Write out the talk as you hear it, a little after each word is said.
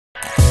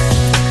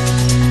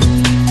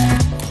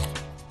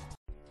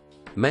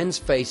Men's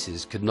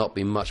faces could not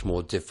be much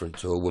more different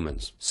to a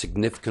woman's.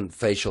 Significant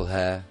facial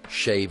hair,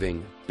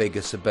 shaving,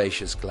 bigger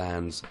sebaceous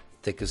glands,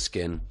 thicker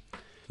skin.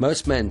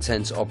 Most men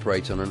tend to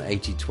operate on an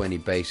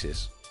 80-20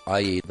 basis,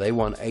 i.e. they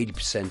want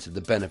 80% of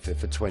the benefit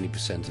for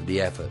 20% of the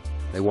effort.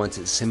 They want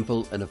it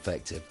simple and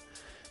effective.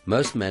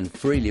 Most men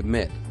freely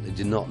admit they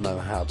do not know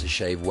how to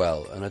shave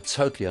well and are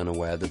totally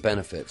unaware of the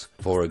benefits.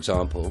 For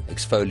example,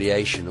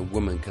 exfoliation a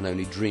woman can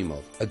only dream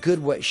of. A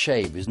good wet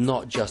shave is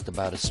not just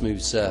about a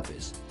smooth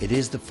surface. It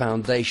is the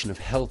foundation of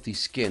healthy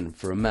skin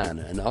for a man,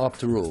 and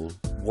after all,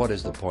 what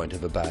is the point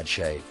of a bad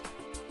shave?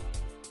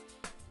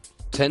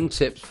 10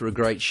 tips for a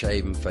great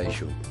shave and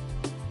facial.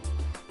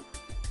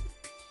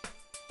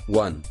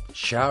 1.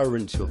 Shower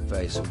rinse your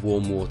face with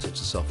warm water to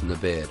soften the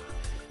beard.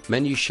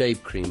 Menu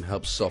shave cream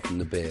helps soften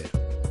the beard.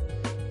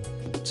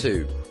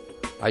 2.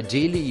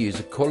 Ideally use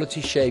a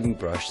quality shaving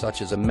brush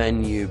such as a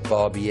Menu,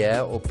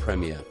 Barbier or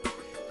Premier.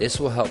 This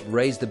will help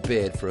raise the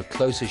beard for a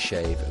closer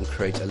shave and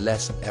create a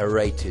less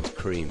aerated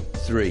cream.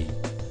 3.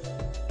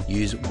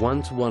 Use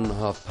 1 to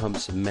 1.5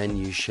 pumps of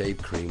Menu shave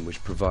cream,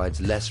 which provides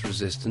less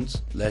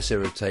resistance, less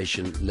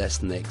irritation,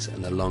 less nicks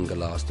and a longer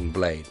lasting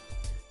blade.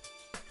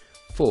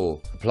 4.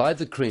 Apply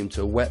the cream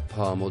to a wet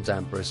palm or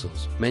damp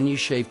bristles. Menu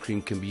shave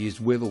cream can be used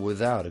with or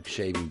without a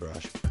shaving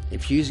brush.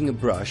 If using a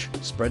brush,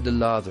 spread the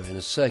lather in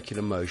a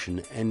circular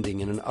motion ending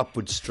in an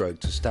upward stroke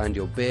to stand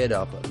your beard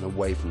up and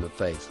away from the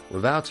face.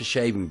 Without a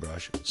shaving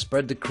brush,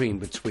 spread the cream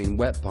between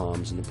wet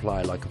palms and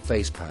apply like a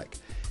face pack,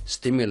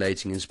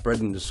 stimulating and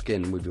spreading the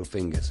skin with your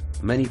fingers.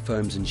 Many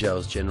foams and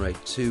gels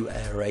generate too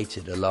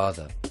aerated a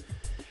lather.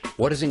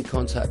 What is in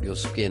contact with your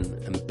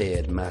skin and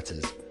beard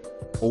matters.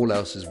 All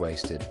else is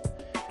wasted.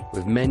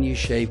 With Menu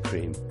shave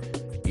cream,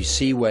 you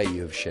see where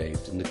you have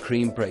shaved and the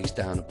cream breaks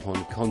down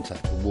upon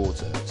contact with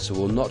water, so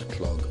will not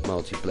clog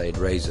multi-blade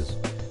razors.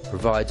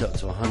 Provides up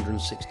to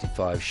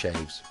 165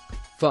 shaves.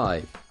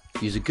 5.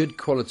 Use a good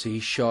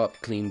quality, sharp,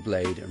 clean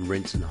blade and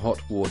rinse in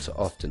hot water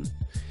often.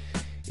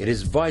 It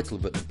is vital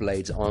that the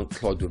blades aren't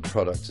clogged with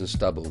product and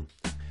stubble.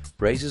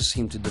 Razors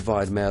seem to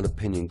divide male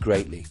opinion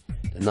greatly,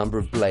 the number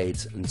of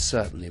blades and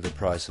certainly the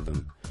price of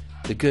them.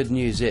 The good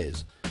news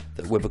is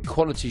that with a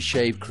quality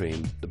shave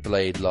cream, the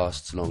blade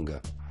lasts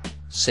longer.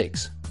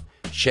 6.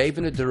 Shave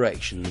in a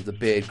direction of the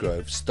beard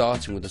growth,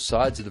 starting with the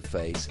sides of the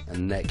face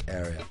and neck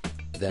area,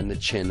 then the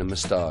chin and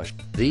moustache.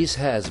 These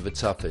hairs are the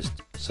toughest,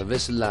 so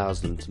this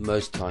allows them to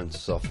most times to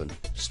soften.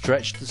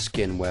 Stretch the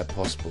skin where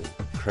possible,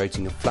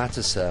 creating a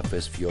flatter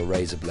surface for your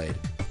razor blade.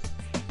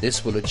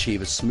 This will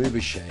achieve a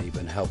smoother shave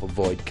and help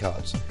avoid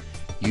cuts.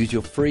 Use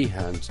your free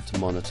hand to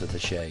monitor the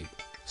shave.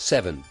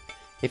 7.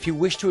 If you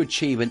wish to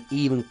achieve an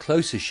even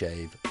closer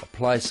shave,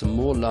 apply some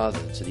more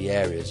lather to the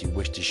areas you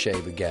wish to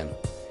shave again.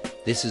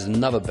 This is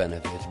another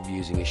benefit of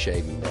using a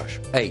shaving brush.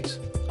 8.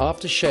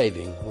 After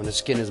shaving, when the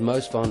skin is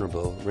most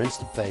vulnerable, rinse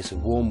the face with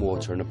warm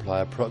water and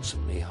apply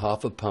approximately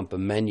half a pump of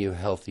Menu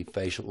Healthy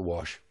Facial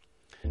Wash.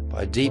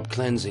 By deep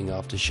cleansing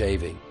after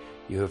shaving,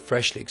 you have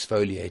freshly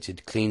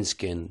exfoliated, clean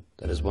skin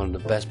that is one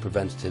of the best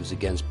preventatives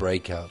against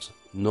breakouts,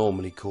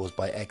 normally caused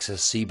by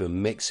excess sebum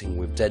mixing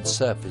with dead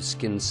surface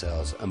skin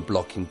cells and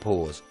blocking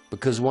pores.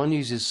 Because one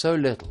uses so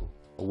little,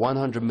 a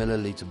 100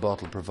 milliliter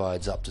bottle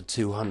provides up to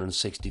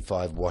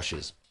 265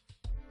 washes.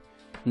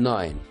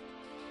 9.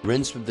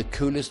 Rinse with the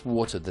coolest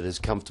water that is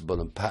comfortable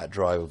and pat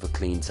dry with a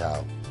clean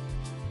towel.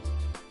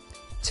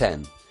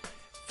 10.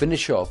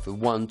 Finish off with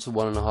 1 to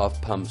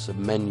 1.5 pumps of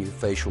Menu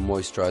Facial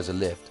Moisturizer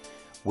Lift,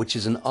 which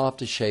is an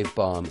aftershave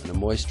balm and a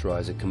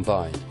moisturizer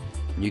combined,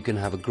 and you can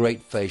have a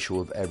great facial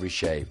with every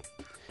shave.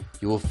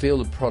 You will feel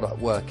the product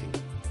working.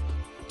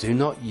 Do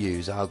not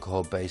use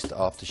alcohol-based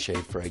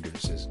aftershave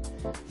fragrances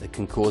that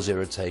can cause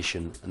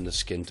irritation and the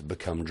skin to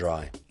become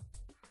dry.